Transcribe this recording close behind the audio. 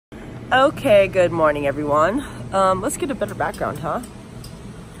Okay, good morning everyone. Let's get a better background, huh?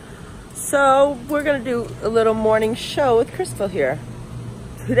 So we're gonna do a little morning show with Crystal here.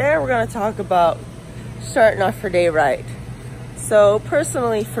 Today we're gonna talk about starting off your day right. So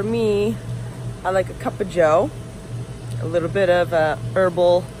personally for me, I like a cup of joe, a little bit of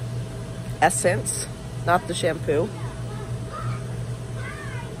herbal essence, not the shampoo,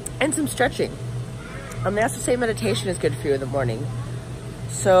 and some stretching. They also say meditation is good for you in the morning.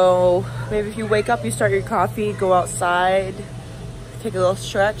 So maybe if you wake up, you start your coffee, go outside, take a little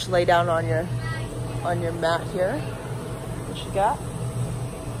stretch, lay down on your mat here. What you got?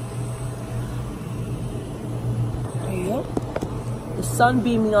 There you go. The sun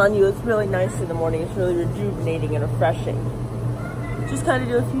beaming on you is really nice in the morning. It's really rejuvenating and refreshing. Just kind of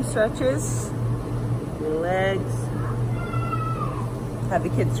do a few stretches. Your legs. Have the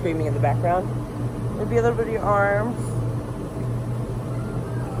kids screaming in the background. Maybe a little bit of your arms.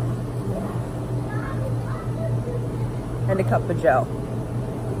 And a cup of joe.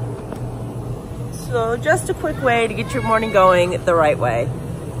 So just a quick way to get your morning going the right way.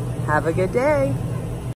 Have a good day.